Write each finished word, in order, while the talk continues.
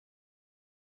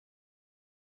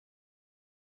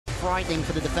frightening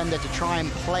for the defender to try and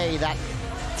play that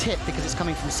tip because it's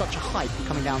coming from such a height,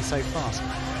 coming down so fast.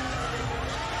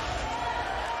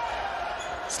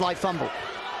 Slight fumble.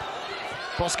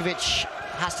 Boskovic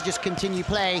has to just continue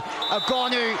play.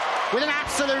 Agonu with an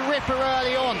absolute ripper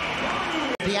early on.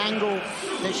 The angle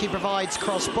that she provides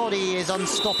cross-body is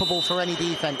unstoppable for any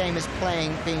defense. The game is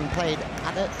being played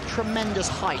at a tremendous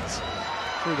height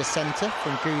through the centre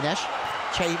from Gunesh.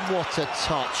 What a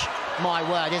touch. My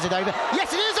word, is it over?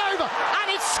 Yes, it is over!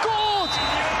 And it's scored!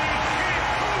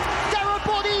 There are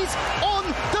bodies on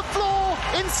the floor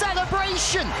in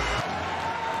celebration.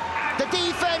 The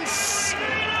defense,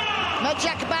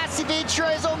 Eczacibasi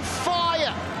Dynavit is on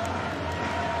fire.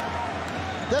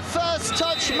 The first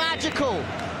touch, magical.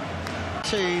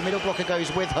 Middle blocker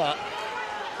goes with her.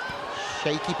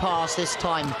 Shaky pass this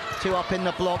time. Two up in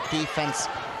the block. Defense.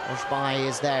 Ojbai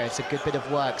is there. It's a good bit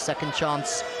of work. Second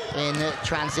chance in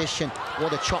transition.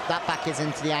 What a chop that back is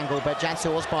into the angle. But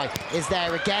Cansu Ojbai is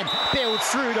there again. Builds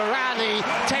through the rally.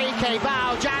 Take a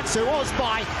bow. Cansu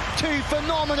Ojbai. Two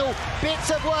phenomenal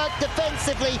bits of work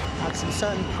defensively. Had some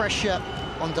certain pressure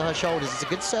onto her shoulders. It's a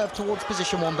good serve towards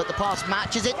position one, but the pass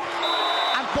matches it.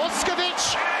 And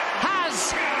Boskovic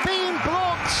has been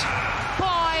blocked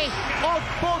by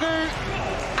Ogbogu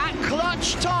at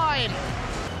clutch time.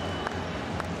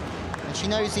 And she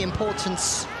knows the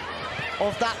importance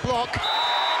of that block.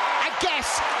 And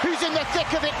guess who's in the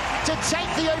thick of it to take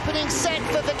the opening set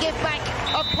for VakifBank?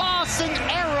 A passing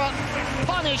error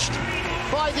punished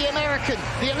by the American,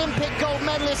 the Olympic gold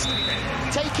medalist,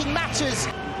 taking matters.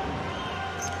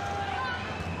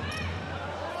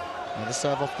 Another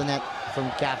serve off the net from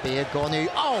Gabi Agonu.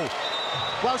 Oh!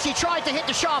 Well, she tried to hit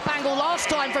the sharp angle last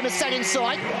time from a set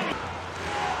inside.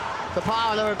 For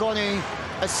Paola Agonu,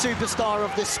 a superstar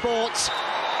of this sport.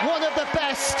 One of the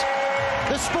best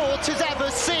the sport has ever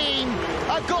seen.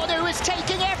 Agonu is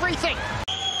taking everything.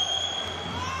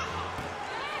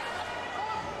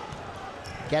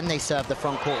 Again, they serve the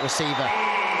front court receiver.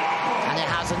 And it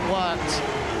hasn't worked.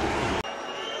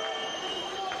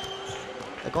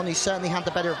 Agonu certainly had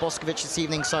the better of Boskovic this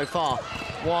evening so far.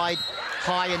 Wide,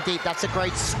 high and deep, that's a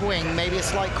great swing. Maybe a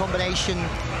slight combination.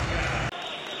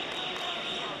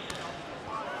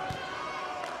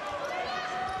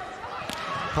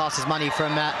 Passes money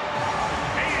from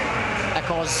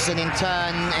Ekos, and in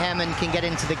turn, Herman can get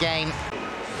into the game.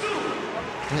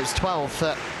 And it was 12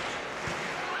 for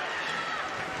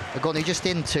Agonu just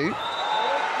into.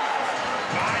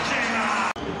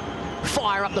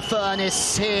 Fire up the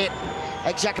furnace here.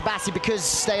 Eczacibasi,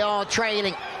 because they are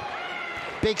trailing.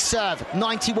 Big serve,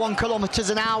 91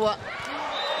 kilometers an hour.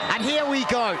 And here we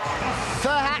go.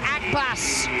 Ferhat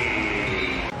Akbas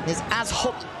is as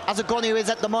hot as Agonu is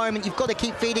at the moment. You've got to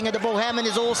keep feeding her the ball. Herman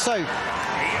is also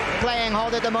playing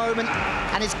hard at the moment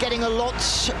and is getting a lot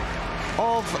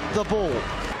of the ball.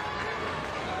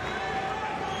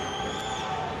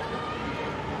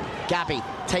 Gabi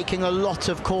taking a lot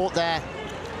of court there.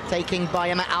 Taking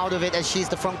Bayema out of it as she's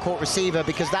the front court receiver,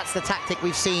 because that's the tactic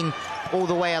we've seen all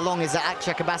the way along, is that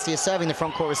Eczacibasi is serving the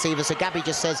front court receiver. So Gabi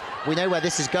just says, we know where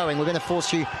this is going. We're going to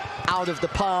force you out of the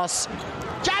pass.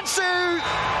 Cansu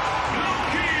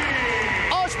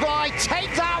Ojbai,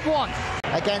 take that one.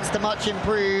 Against the much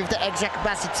improved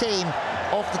Eczacibasi team.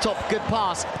 Off the top, good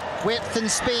pass. Width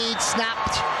and speed,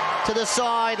 snapped to the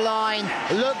sideline.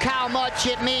 Look how much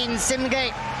it means,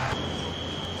 Simgate.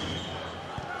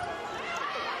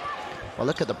 Well,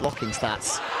 look at the blocking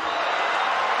stats.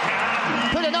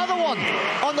 Put another one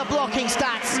on the blocking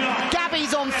stats.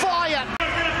 Gabi's on fire.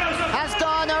 Has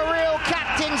done a real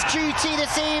captain's duty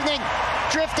this evening.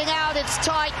 Drifting out, it's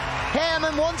tight.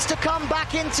 Herman wants to come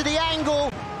back into the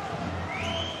angle.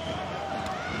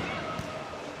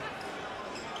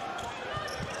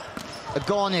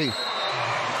 Agonu,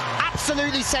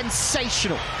 absolutely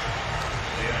sensational.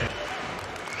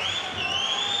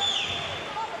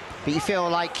 But you feel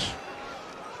like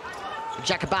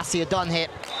Eczacibasi are done here.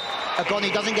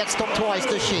 Agonu doesn't get stopped twice,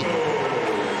 does she?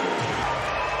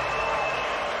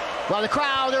 Well, the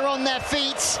crowd are on their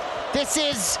feet. This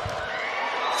is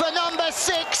for number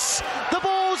 6. The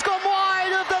ball's gone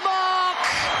wide of the mark.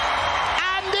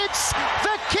 And it's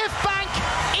VakifBank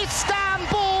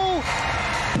Istanbul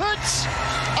put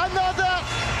another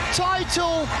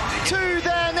title to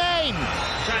their name.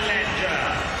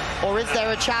 Or is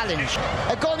there a challenge?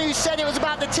 Agonu said it was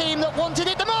about the team that wanted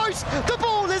it the most. The